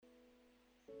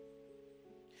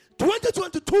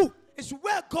2022 is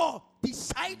where God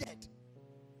decided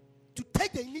to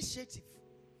take the initiative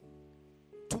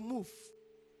to move.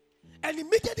 And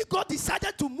immediately God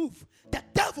decided to move, the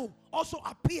devil also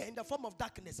appeared in the form of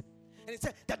darkness. And he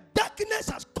said, the darkness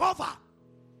has covered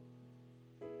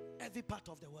every part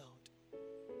of the world.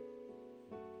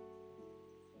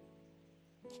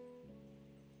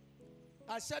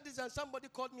 I said this and somebody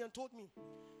called me and told me,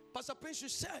 Pastor Prince, you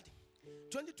said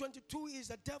 2022 is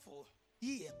the devil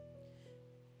year.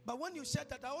 But when you said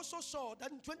that, I also saw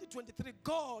that in 2023,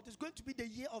 God is going to be the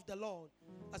year of the Lord.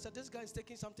 I said, this guy is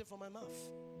taking something from my mouth.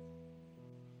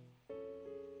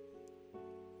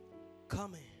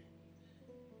 Coming.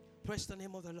 Praise the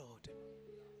name of the Lord.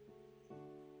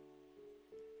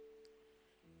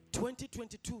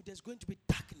 2022, there's going to be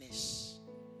darkness.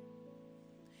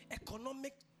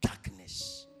 Economic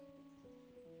darkness.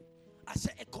 I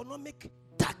said economic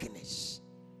darkness.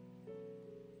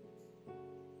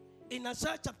 In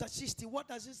Isaiah chapter 60, what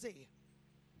does it say?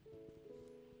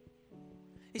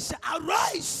 It said,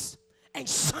 arise and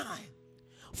shine,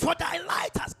 for thy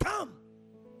light has come.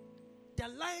 The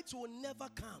light will never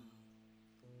come.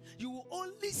 You will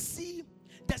only see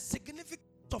the significance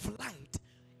of light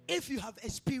if you have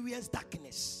experienced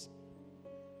darkness.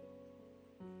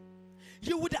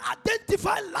 You would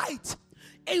identify light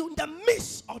in the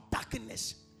midst of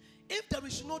darkness. If there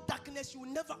is no darkness, you will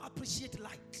never appreciate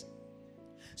light.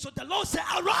 So the Lord said,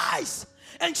 arise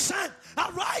and shine.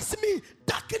 Arise me.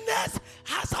 Darkness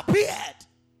has appeared.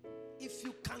 If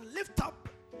you can lift up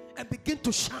and begin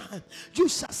to shine, you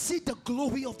shall see the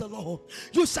glory of the Lord.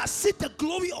 You shall see the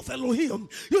glory of Elohim.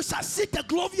 You shall see the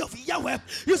glory of Yahweh.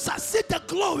 You shall see the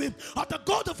glory of the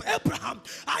God of Abraham,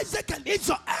 Isaac, and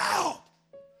Israel.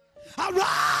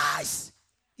 Arise.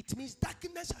 It means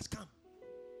darkness has come.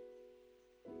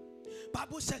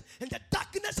 Bible says, and the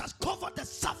darkness has covered the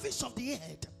surface of the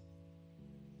earth.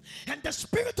 And the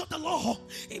Spirit of the Lord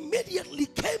immediately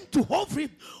came to hover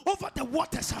over the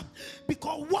waters,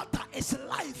 because water is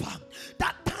life.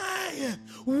 That time,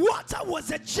 water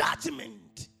was a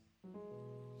judgment.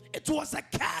 It was a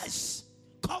curse.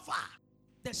 Cover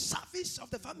the surface of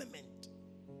the firmament.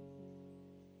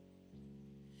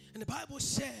 And the Bible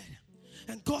said,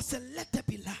 and God said, let there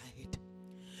be light.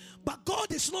 But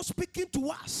God is not speaking to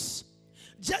us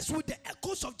just with the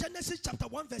echoes of Genesis chapter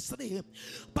 1 verse 3.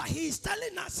 But he is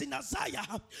telling us in Isaiah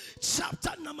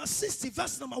chapter number 60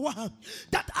 verse number 1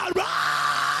 that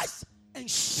arise and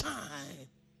shine.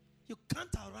 You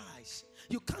can't arise.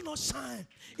 You cannot shine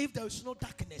if there is no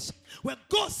darkness. When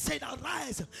God said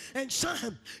arise and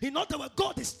shine, in other words,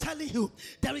 God is telling you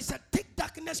there is a thick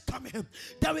darkness coming.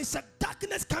 There is a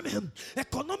darkness coming.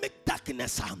 Economic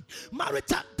darkness,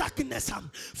 marital darkness,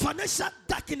 financial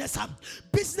darkness,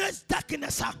 business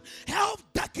darkness, health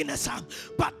darkness.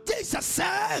 But Jesus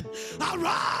said,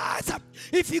 arise.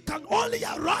 If you can only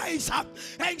arise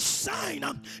and shine,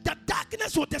 the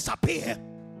darkness will disappear.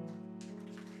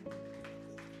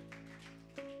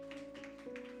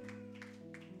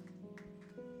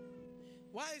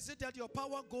 Why is it that your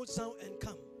power goes down and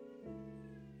come?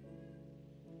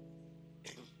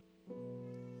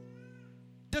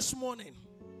 This morning,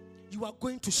 you are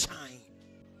going to shine.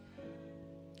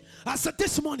 I said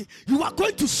this morning, you are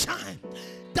going to shine.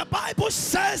 The Bible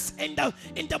says in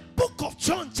the book of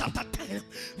John chapter 10,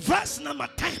 verse number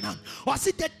 10, or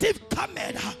see the thief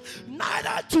cometh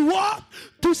neither to what?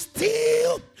 To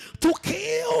steal, to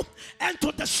kill, and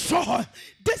to destroy.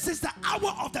 This is the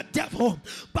hour of the devil,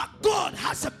 but God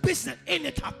has a business in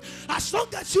it. As long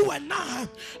as you and I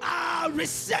are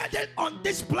residing on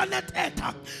this planet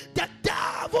Earth, the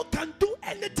devil can do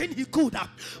anything he could,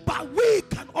 but we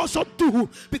can also do,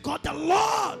 because the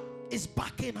Lord is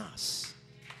backing us.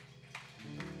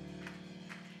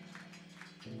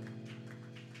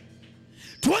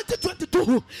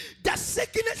 The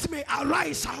sickness may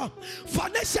arise,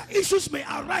 financial issues may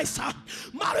arise,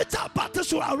 marital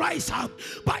battles will arise,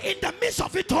 but in the midst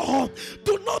of it all,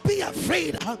 do not be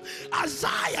afraid.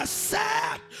 Isaiah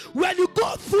said, when you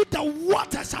go through the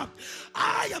waters,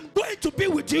 I am going to be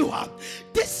with you.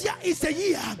 This year is a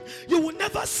year you will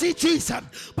never see Jesus,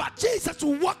 but Jesus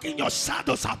will walk in your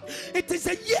shadows. It is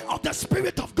a year of the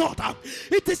Spirit of God.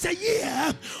 It is a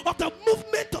year of the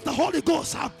movement of the Holy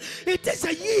Ghost. It is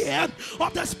a year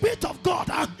of the Spirit of God.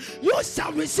 You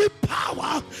shall receive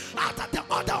power after the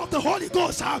order of the Holy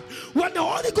Ghost. When the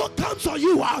Holy Ghost comes on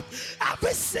you,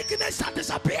 every sickness shall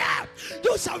disappear.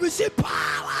 You shall receive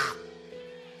power.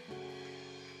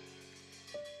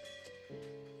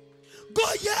 Go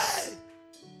ye.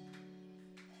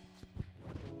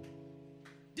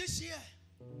 This year,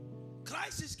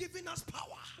 Christ is giving us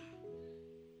power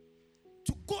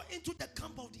to go go into the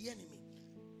camp of the enemy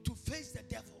to face the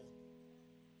devil,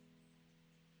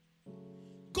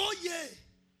 go ye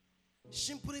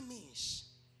simply means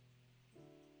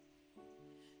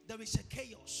there is a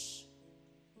chaos.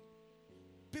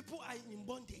 People are in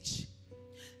bondage.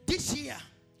 This year,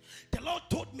 the Lord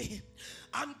told me,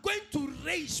 I'm going to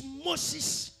raise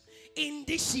Moses in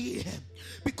this year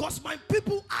because my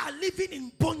people are living in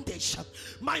bondage.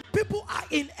 My people are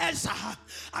in exile.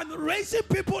 I'm raising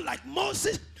people like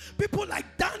Moses, people like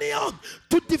Daniel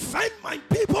to defend my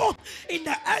people in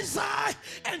the exile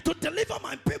and to deliver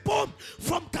my people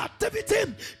from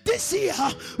captivity. This year,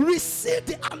 receive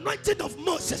the anointing of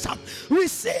Moses,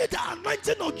 receive the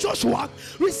anointing of Joshua,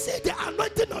 receive the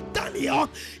anointing of Daniel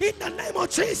in the name of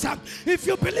Jesus. If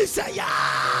you believe, say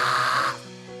yeah.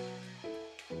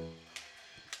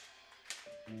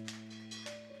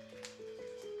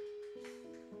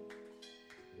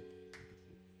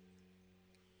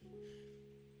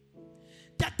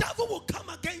 The devil will come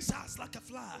against us like a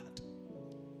flood.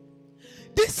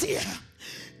 This year,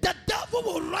 the devil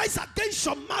will rise against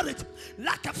your marriage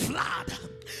like a flood.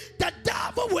 The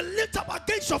devil will lift up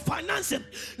against your financing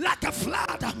like a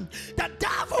flood. The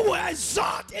devil will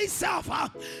exalt himself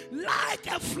like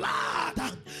a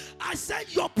flood. I said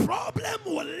your problem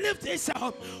will lift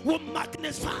itself, will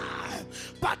magnify.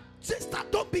 But sister,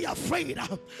 don't be afraid.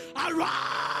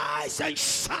 Arise and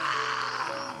shine.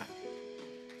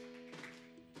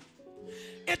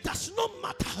 It does not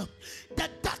matter the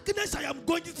darkness I am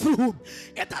going through.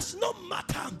 It does not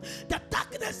matter the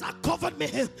darkness that covered me.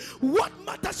 What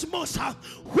matters most,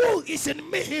 who is in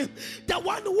me? The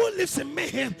one who lives in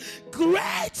me.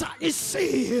 Greater is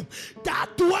he that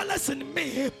dwelleth in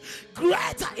me.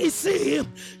 Greater is he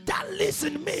that lives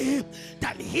in me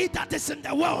than he that is in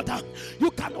the world.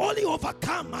 You can only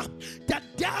overcome the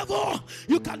devil.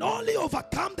 You can only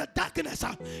overcome the darkness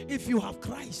if you have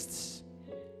Christ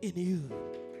in you.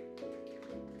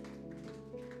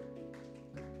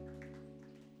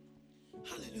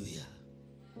 Hallelujah.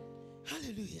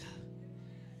 Hallelujah.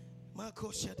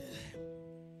 Marco said,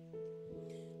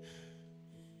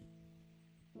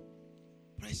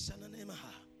 praise the name of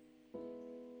her.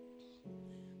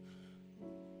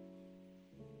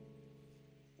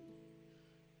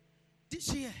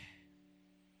 This year,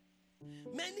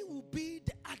 many will be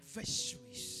the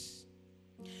adversaries.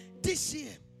 This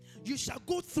year, you shall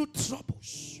go through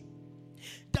troubles.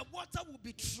 The water will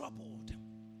be troubled.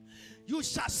 You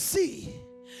shall see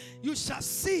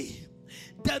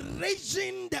the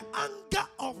raging, the anger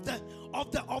of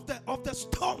the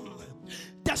storm.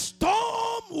 The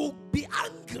storm will be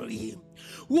angry.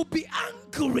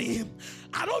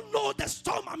 I don't know the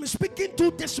storm I'm speaking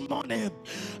to this morning.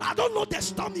 I don't know the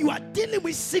storm you are dealing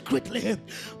with secretly.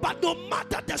 But no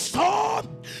matter the storm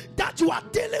that you are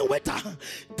dealing with,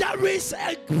 there is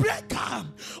a breaker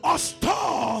or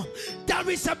storm. There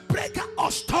is a breaker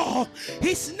or storm.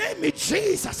 His name is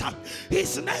Jesus.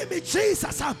 His name is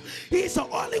Jesus. He is the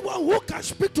only one who can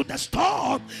speak to the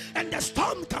storm, and the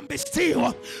storm can be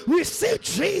still. Receive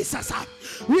Jesus.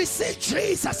 Receive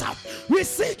Jesus.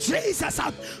 Receive Jesus.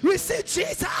 Receive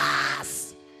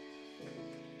Jesus.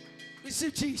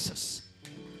 Receive Jesus.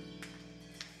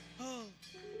 Oh.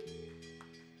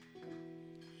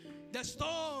 The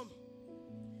storm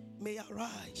may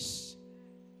arise,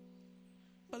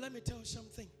 but let me tell you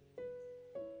something.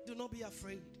 Do not be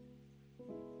afraid.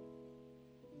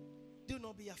 Do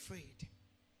not be afraid.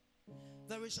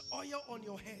 There is oil on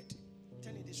your head.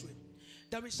 Tell it this way.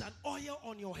 There is an oil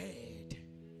on your head.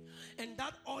 And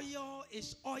that oil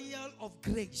is oil of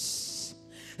grace.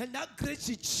 And that grace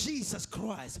is Jesus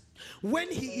Christ.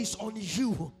 When he is on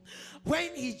you,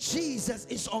 Jesus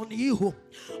is on you,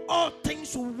 all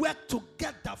things will work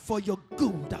together for your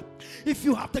good. If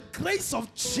you have the grace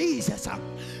of Jesus,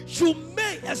 you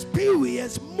may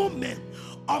experience moments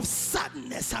of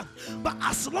sadness, but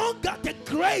as long as the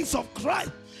grace of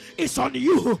Christ is on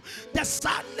you, the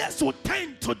sadness will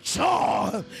turn to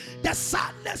joy. The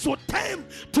sadness will turn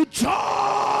to joy.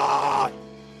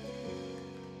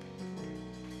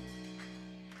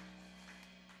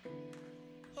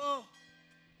 Oh.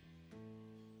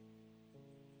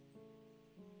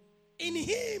 In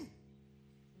him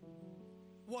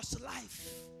was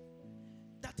life.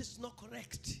 That is not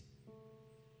correct.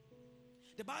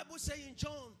 The Bible says in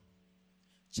John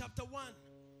chapter 1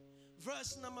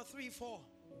 verse number 3-4,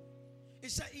 it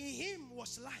said in him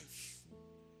was life.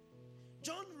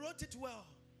 John wrote it well,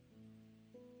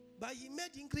 but he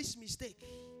made English mistake.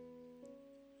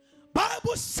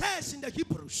 Bible says in the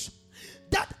Hebrews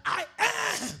that I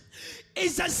am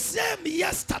is the same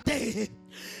yesterday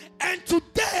and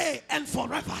today and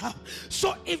forever.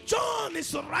 So if John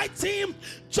is writing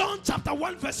John chapter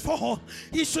 1 verse 4,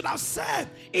 he should have said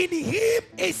in him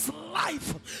is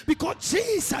life, because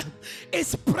Jesus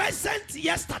is present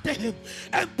yesterday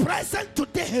and present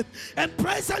today and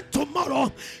present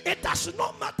tomorrow. It does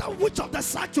not matter which of the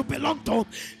side you belong to.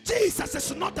 Jesus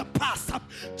is not the past.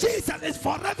 Jesus is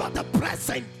forever the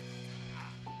present.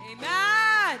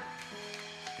 Amen.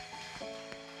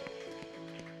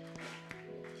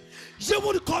 You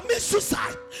will commit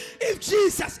suicide if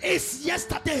Jesus is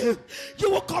yesterday.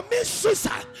 You will commit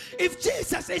suicide if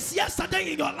Jesus is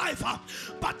yesterday in your life.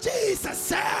 But Jesus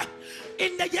said,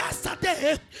 in the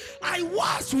yesterday I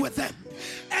was with them,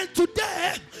 and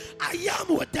today I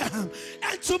am with them,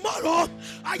 and tomorrow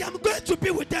I am going to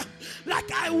be with them,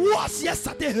 like I was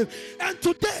yesterday and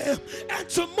today and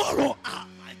tomorrow. Oh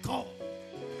my God.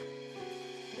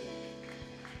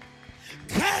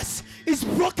 Curse is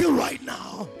broken right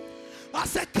now.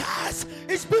 As a curse,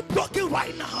 it's been broken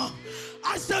right now.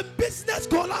 As the business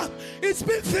collapse, it's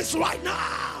been fixed right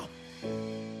now.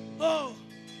 Oh.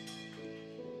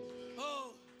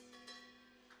 Oh.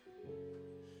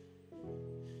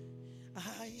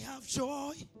 I have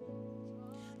joy,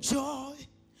 joy,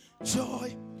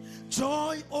 joy,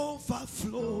 joy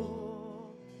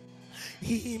overflow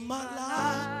in my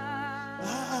life.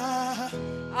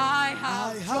 I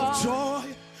have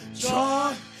joy,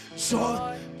 joy,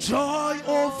 joy, joy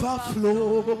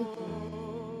overflow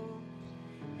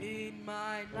in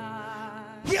my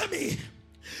life. Hear me.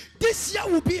 This year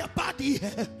will be a bad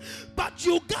year, but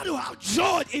you got to have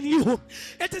joy in you.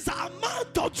 It is an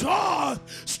amount of joy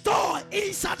stored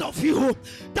inside of you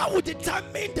that will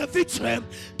determine the victory,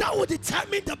 that will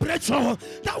determine the breakthrough,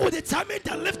 that will determine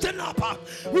the lifting up.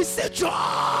 Receive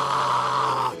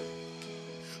joy.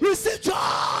 Receive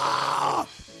joy.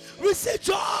 Receive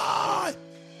joy.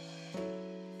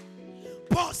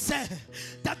 Paul said,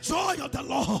 the joy of the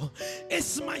Lord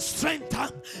is my strength.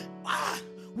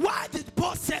 Why did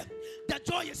Paul say the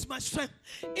joy is my strength?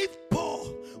 If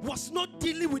Paul was not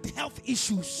dealing with health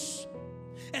issues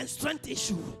and strength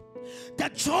issues, the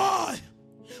joy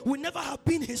would never have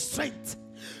been his strength.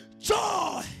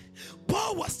 Joy.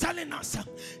 Paul was telling us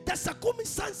the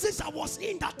circumstances I was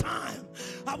in that time,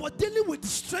 I was dealing with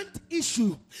strength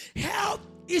issue, health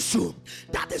issue.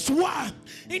 That is why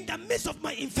in the midst of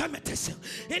my infirmities,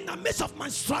 in the midst of my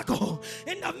struggle,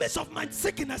 in the midst of my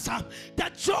sickness,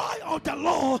 the joy of the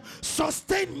Lord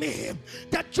sustained me.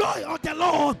 The joy of the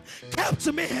Lord kept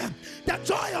me. The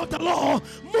joy of the Lord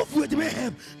moved with me.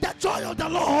 The joy of the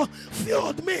Lord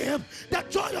filled me. The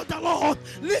joy of the Lord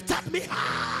lifted me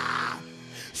high.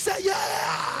 Say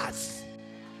yes.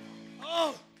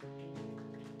 Oh,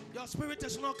 your spirit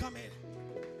is not coming.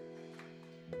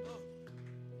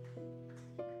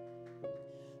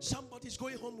 Somebody's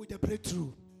going home with a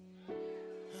breakthrough.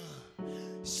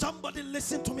 Somebody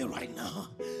listen to me right now.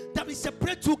 There is a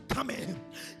breakthrough coming.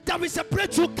 There is a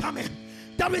breakthrough coming.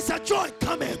 There is a joy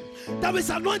coming. There is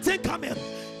anointing coming.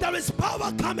 There is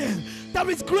power coming. There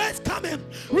is grace coming.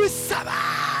 Receive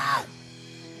it.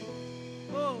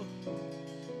 Oh.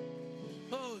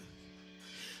 Oh.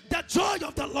 The joy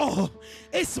of the Lord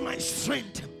is my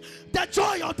strength. The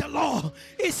joy of the Lord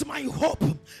is my hope.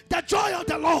 The joy of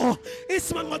the Lord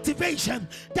is my motivation.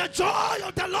 The joy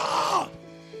of the Lord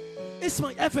is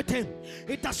my everything.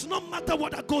 It does not matter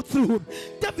what I go through.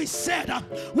 David said,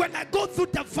 when I go through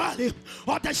the valley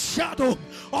or the shadow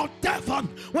of death,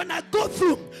 when I go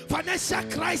through financial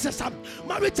crisis,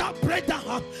 marital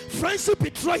breakdown, friendship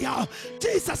betrayal,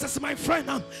 Jesus is my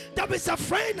friend. There is a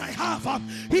friend I have.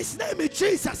 His name is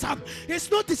Jesus. He's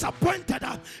not disappointed.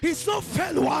 He's not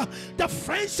failure. The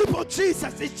friendship of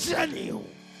Jesus is genuine.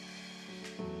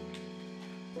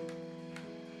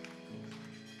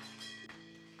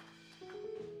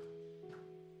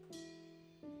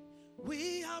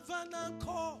 We have an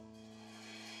anchor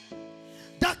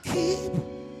that keep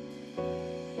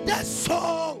the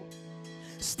soul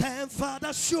stand for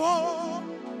the shore.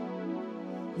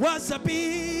 Was a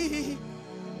bee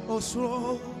or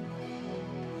slow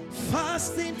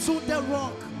fast into the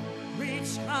rock,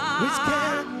 which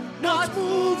cannot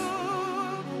move,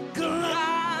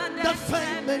 glad the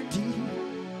family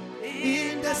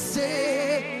in the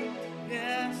sea.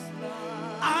 Yes,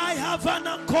 I have an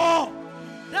anchor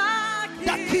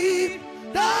that keep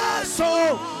the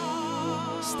soul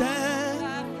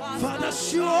stand for the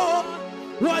shore.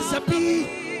 Was a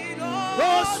bee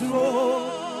or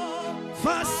slow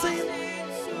fastened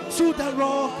to the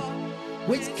rock,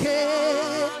 which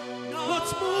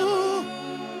cannot move,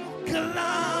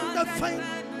 cloud the fame.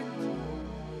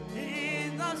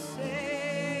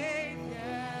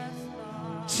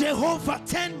 Jehovah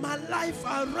turned my life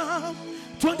around.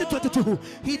 2022.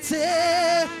 He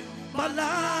turned my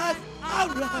life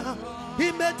around.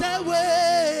 He made a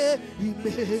way. He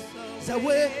made a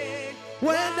way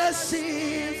when there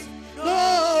seems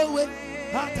no way.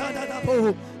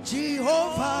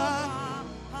 Jehovah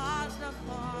has the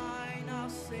final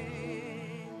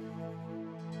say.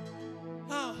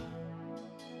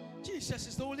 Jesus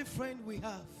is the only friend we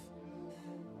have.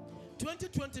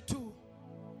 2022.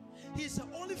 He's the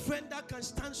only friend that can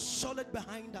stand solid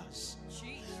behind us.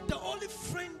 The only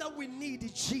friend that we need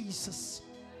is Jesus.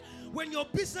 When your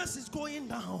business is going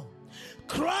down,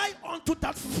 cry unto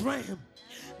that friend,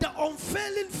 the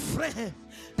unfailing friend,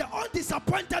 the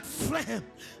undisappointed friend,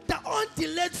 the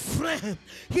undelayed friend.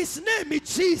 His name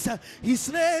is Jesus. His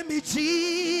name is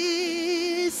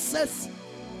Jesus.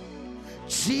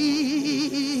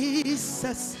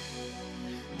 Jesus.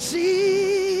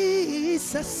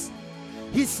 Jesus.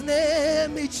 His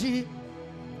name is Jesus.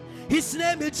 His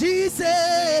name is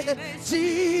Jesus.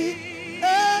 Jesus.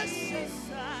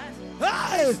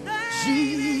 Hey.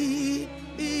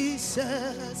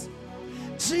 Jesus.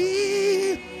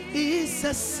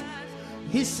 Jesus.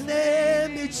 His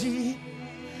name is Jesus.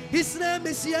 His name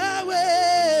is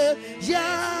Yahweh.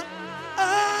 Yahweh.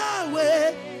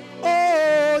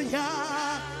 Oh,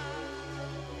 Yahweh.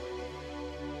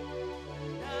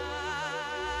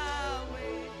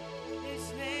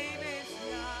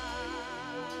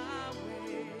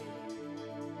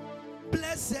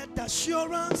 Blessed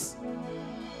assurance,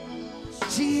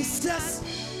 Jesus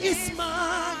is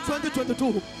mine.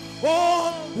 2022.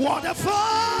 Oh, what a foretaste!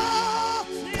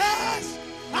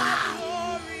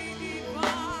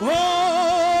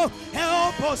 Oh,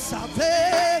 help us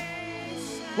salvation.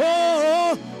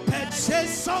 Oh,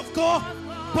 purchase of God,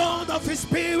 born of His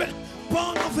Spirit,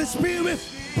 born of His Spirit,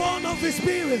 born of His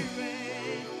Spirit.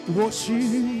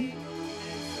 Worship.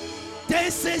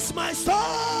 This is my story.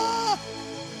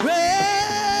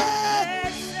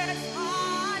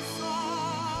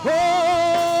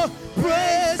 Oh,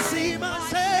 praise Him, I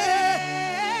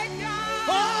say.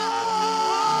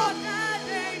 Oh,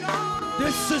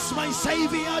 this is my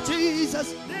Savior,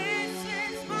 Jesus.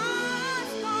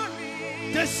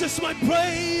 This is my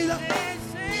praise.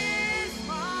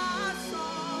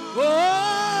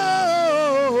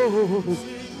 Oh,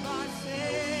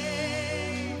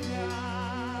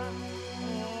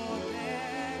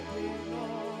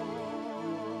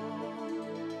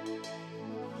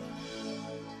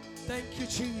 thank you,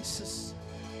 Jesus.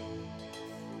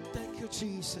 Thank you,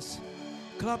 Jesus.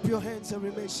 Clap your hands and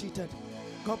remain seated.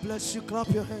 God bless you. Clap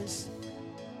your hands.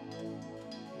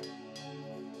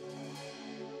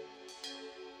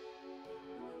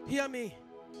 Hear me.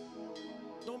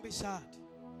 Don't be sad.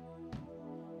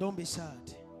 Don't be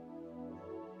sad.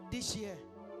 This year,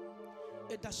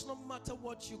 it does not matter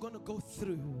what you're going to go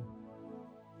through.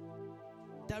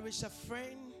 There is a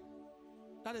friend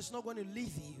that is not going to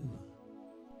leave you.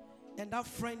 And that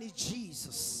friend is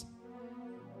Jesus.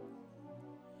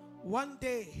 One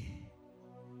day,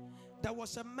 there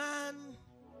was a man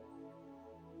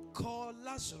called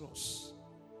Lazarus.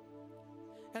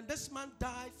 And this man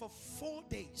died for 4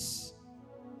 days.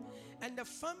 And the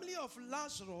family of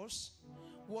Lazarus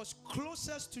was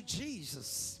closest to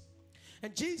Jesus.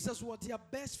 And Jesus was their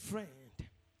best friend.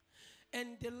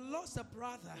 And they lost a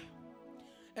brother.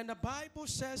 And the Bible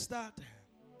says that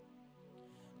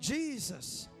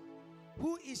Jesus,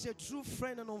 who is a true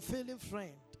friend and unfailing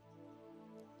friend,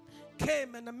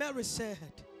 came, and Mary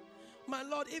said, "My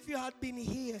Lord, if you had been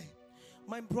here,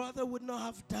 my brother would not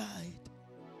have died."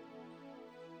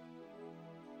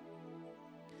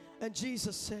 And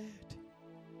Jesus said,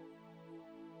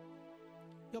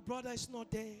 "Your brother is not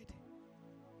dead.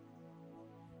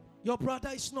 Your brother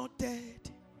is not dead.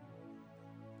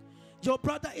 Your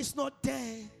brother is not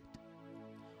dead,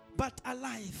 but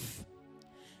alive."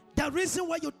 The reason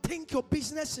why you think your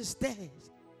business is dead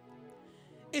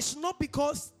is not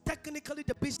because technically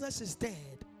the business is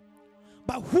dead,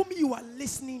 but whom you are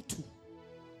listening to.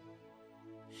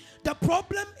 The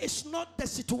problem is not the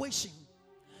situation,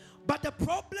 but the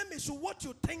problem is what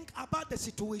you think about the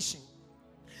situation.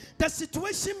 The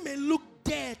situation may look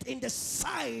dead in the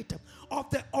sight of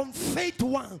the unfaithful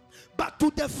one, but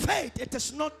to the faith it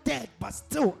is not dead but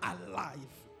still alive.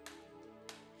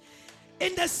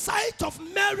 In the sight of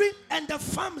Mary and the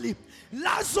family,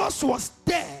 Lazarus was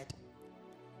dead.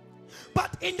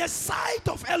 But in the sight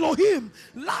of Elohim,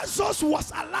 Lazarus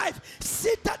was alive,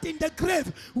 seated in the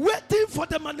grave, waiting for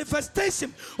the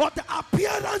manifestation or the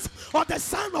appearance of the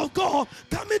Son of God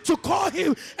coming to call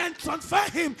him and transfer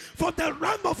him from the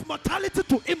realm of mortality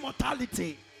to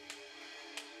immortality.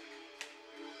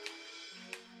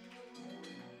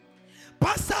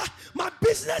 Pastor, my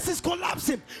business is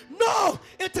collapsing. No,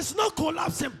 it is not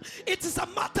collapsing. It is a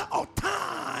matter of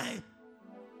time.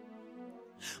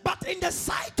 But in the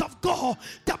sight of God,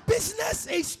 the business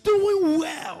is doing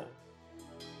well.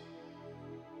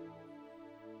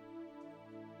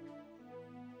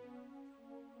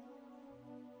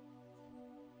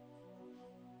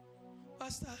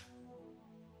 Pastor,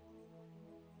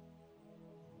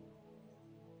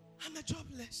 I'm a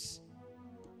jobless.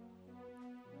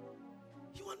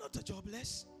 You are not a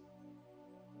jobless.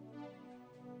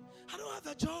 I don't have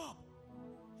a job.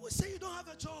 Who say you don't have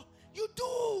a job? You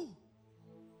do.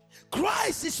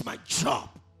 Christ is my job.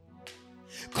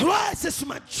 Christ is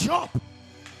my job.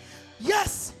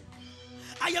 Yes,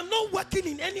 I am not working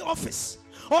in any office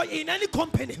or in any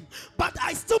company, but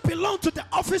I still belong to the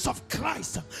office of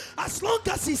Christ. As long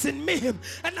as he's in me,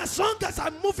 and as long as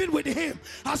I'm moving with him,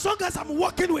 as long as I'm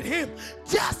working with him,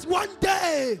 just one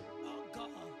day. Oh God.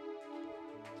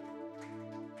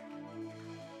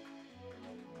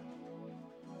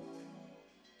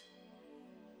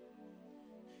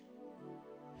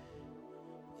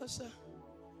 Pastor,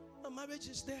 my marriage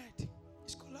is dead.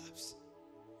 It's collapsed.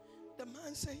 The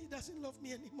man said he doesn't love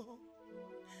me anymore.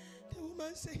 The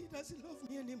woman said he doesn't love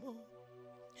me anymore.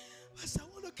 Pastor,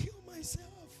 I want to kill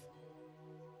myself.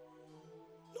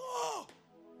 No,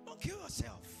 don't kill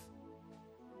yourself.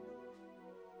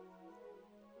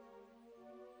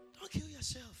 Don't kill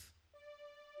yourself.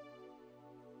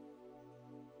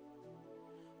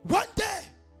 One day,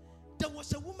 there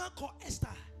was a woman called Esther.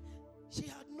 She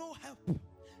had no help.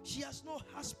 She has no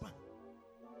husband.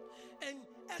 And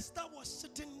Esther was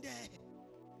sitting there,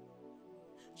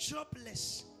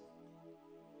 jobless.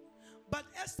 But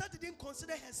Esther didn't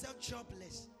consider herself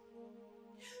jobless.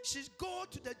 She'd go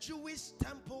to the Jewish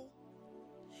temple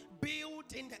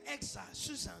built in the exile,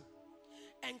 Susan,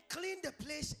 and clean the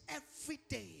place every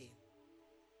day.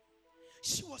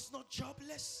 She was not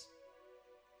jobless.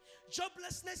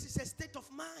 Joblessness is a state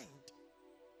of mind.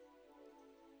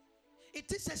 It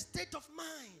is a state of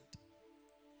mind.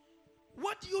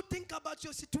 What do you think about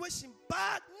your situation?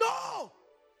 Bad? No.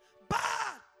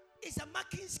 Bad is a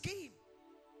marking scheme.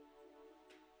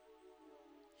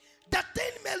 The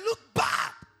thing may look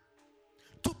bad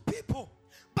to people,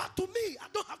 but to me, I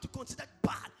don't have to consider it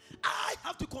bad. I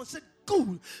have to consider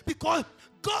good, because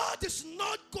God is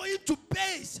not going to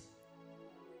base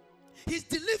his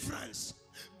deliverance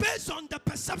based on the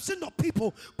perception of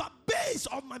people, but based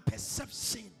on my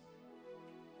perception.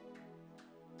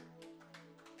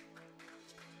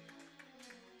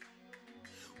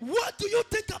 What do you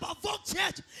think about Vogue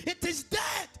Church? It is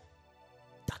dead.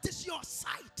 That is your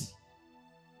sight.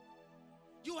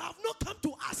 You have not come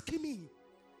to ask me,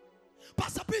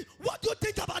 Pastor P, what do you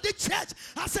think about the church?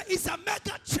 I said, it's a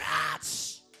mega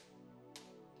church.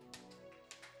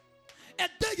 A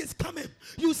day is coming.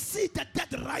 You see the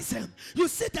dead rising. You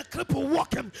see the cripple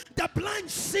walking. The blind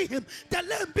see him. The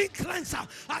lame being cleansed.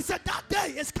 I said, that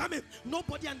day is coming.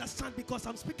 Nobody understands, because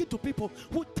I'm speaking to people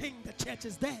who think the church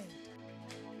is dead.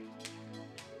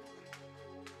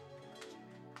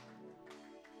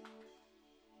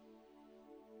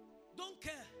 Don't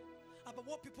care about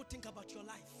what people think about your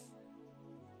life,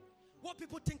 what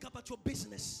people think about your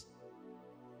business.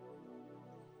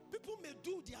 People may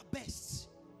do their best.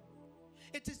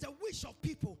 It is the wish of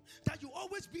people that you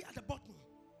always be at the bottom.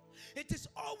 It is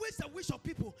always the wish of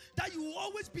people that you will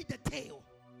always be the tail.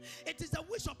 It is the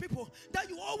wish of people that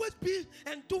you always be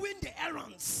and doing the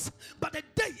errands. But the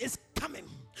day is coming.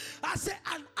 I say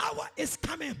an hour is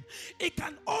coming. It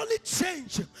can only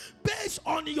change based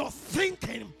on your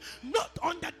thinking, not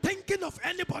on the thinking of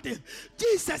anybody.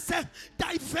 Jesus said,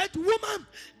 thy faith, woman,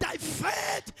 thy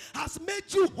faith has made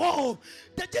you whole.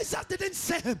 Jesus didn't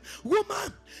say,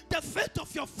 woman, the faith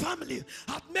of your family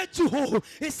has made you whole.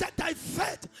 He said, thy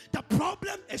faith. The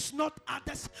problem is not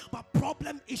others, but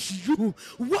problem is you.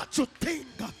 What you think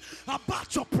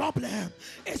about your problem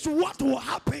is what will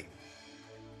happen.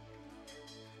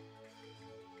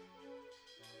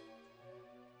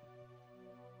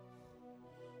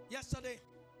 Yesterday,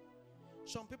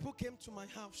 some people came to my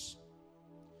house,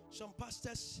 some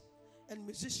pastors and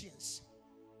musicians,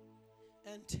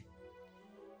 and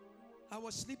I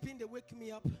was sleeping. They wake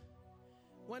me up.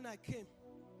 When I came,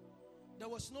 there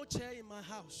was no chair in my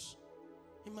house,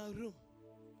 in my room,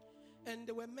 and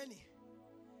there were many,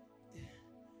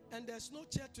 and there's no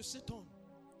chair to sit on.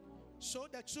 So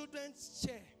the children's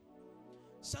chair,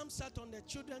 some sat on the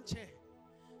children's chair,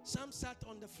 some sat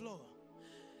on the floor.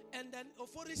 And then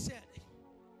Ofori said,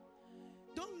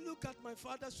 don't look at my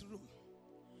father's room,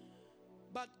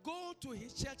 but go to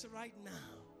his church right now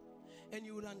and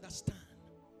you will understand.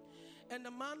 And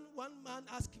one man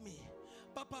asked me,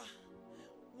 Papa,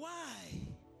 why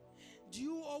do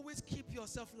you always keep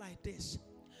yourself like this?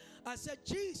 I said,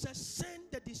 Jesus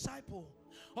sent the disciple.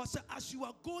 Or said, as you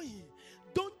are going,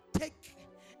 don't take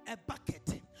a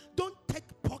bucket, don't take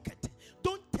pocket,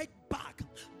 don't take bag,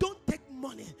 don't take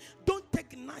money, don't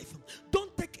take knife,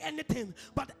 don't take anything.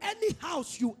 But any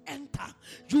house you enter,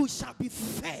 you shall be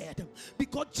fed.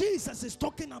 Because Jesus is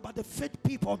talking about the fed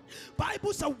people.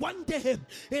 Bible said one day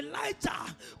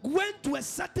Elijah went to a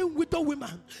certain widow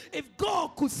woman. If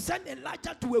God could send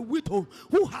Elijah to a widow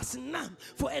who has none,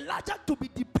 for Elijah to be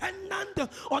dependent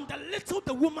on the little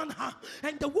the woman had,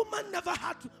 and the woman never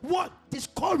had what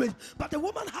discouraged, but the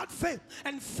woman had faith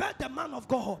and fed the man of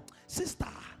God. Sister,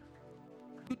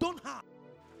 you don't have,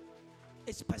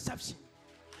 it's perception.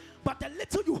 But the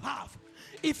little you have,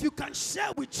 if you can share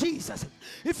with Jesus,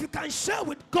 if you can share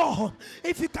with God,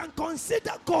 if you can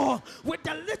consider God with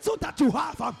the little that you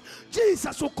have,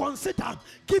 Jesus will consider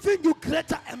giving you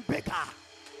greater and bigger.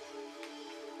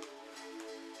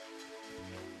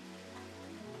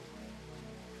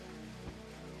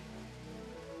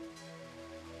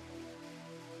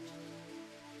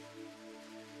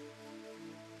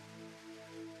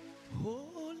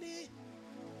 Holy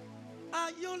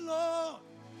are you, Lord.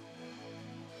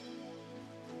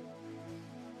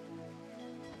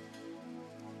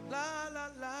 La la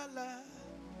la la.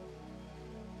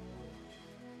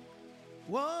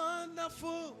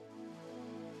 Wonderful,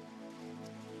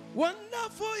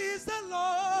 wonderful is the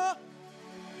Lord.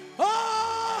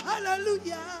 Oh,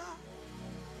 hallelujah.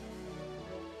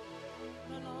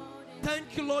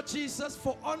 Thank you, Lord Jesus,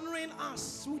 for honoring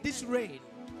us with this rain.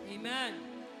 Amen.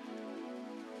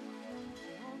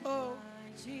 Oh,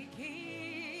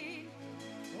 King.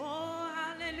 Oh,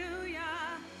 hallelujah.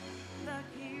 The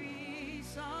King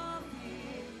of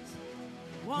Kings.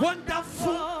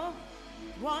 wonderful,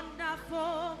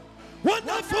 Wonderful.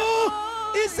 wonderful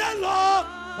is the Lord. Oh,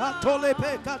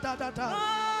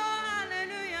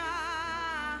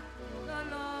 hallelujah. The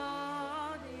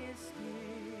Lord is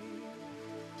King.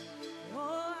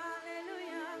 Oh,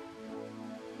 hallelujah.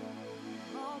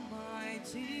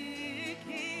 Almighty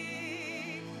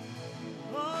King.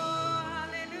 Oh,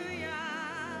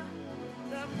 hallelujah.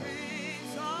 The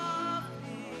Prince of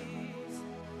Peace.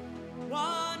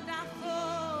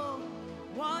 Wonderful,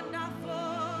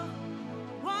 wonderful,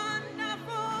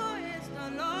 wonderful is the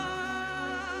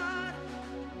Lord.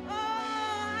 Oh,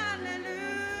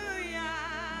 hallelujah.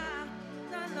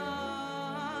 The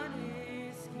Lord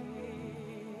is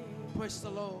King. Praise the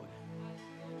Lord.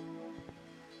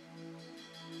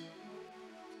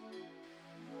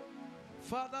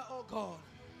 Father, oh God,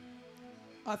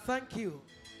 I thank you.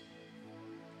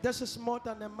 This is more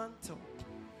than a mantle.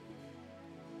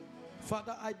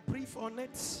 Father, I breathe on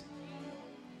it.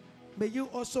 May you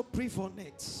also breathe on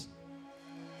it.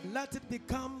 Let it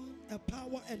become a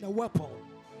power and a weapon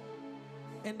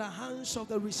in the hands of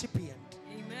the recipient.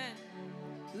 Amen.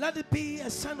 Let it be a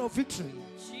sign of victory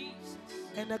Jesus.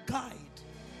 and a guide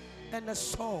and a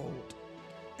sword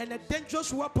and a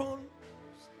dangerous weapon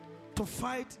to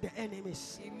fight the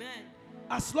enemies. Amen.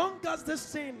 As long as this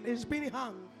sin is being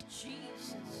hanged,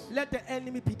 Jesus. let the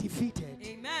enemy be defeated.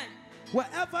 Amen.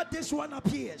 Wherever this one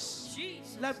appears,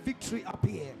 Jesus. let victory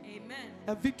appear. Amen.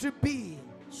 And victory be.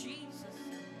 Jesus.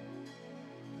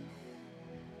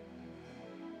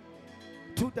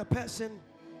 To the person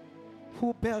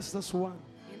who bears this one.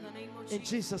 In the name of In Jesus.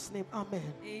 Jesus' name,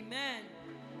 amen. Amen.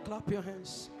 Clap your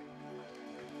hands.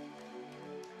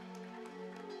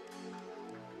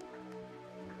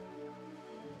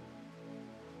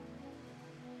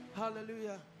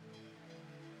 Hallelujah.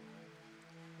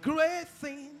 Great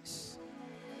things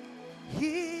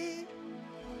He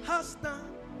has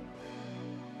done.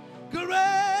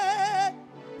 Great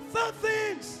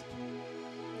things.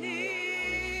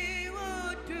 He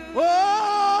would do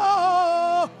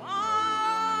Oh,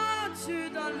 unto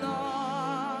the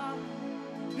Lord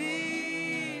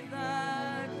be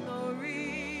the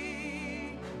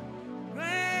glory.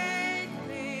 Great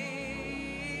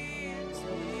things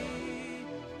He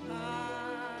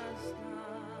has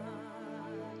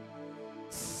done.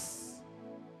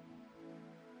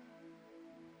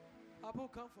 Abu,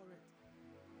 come for it.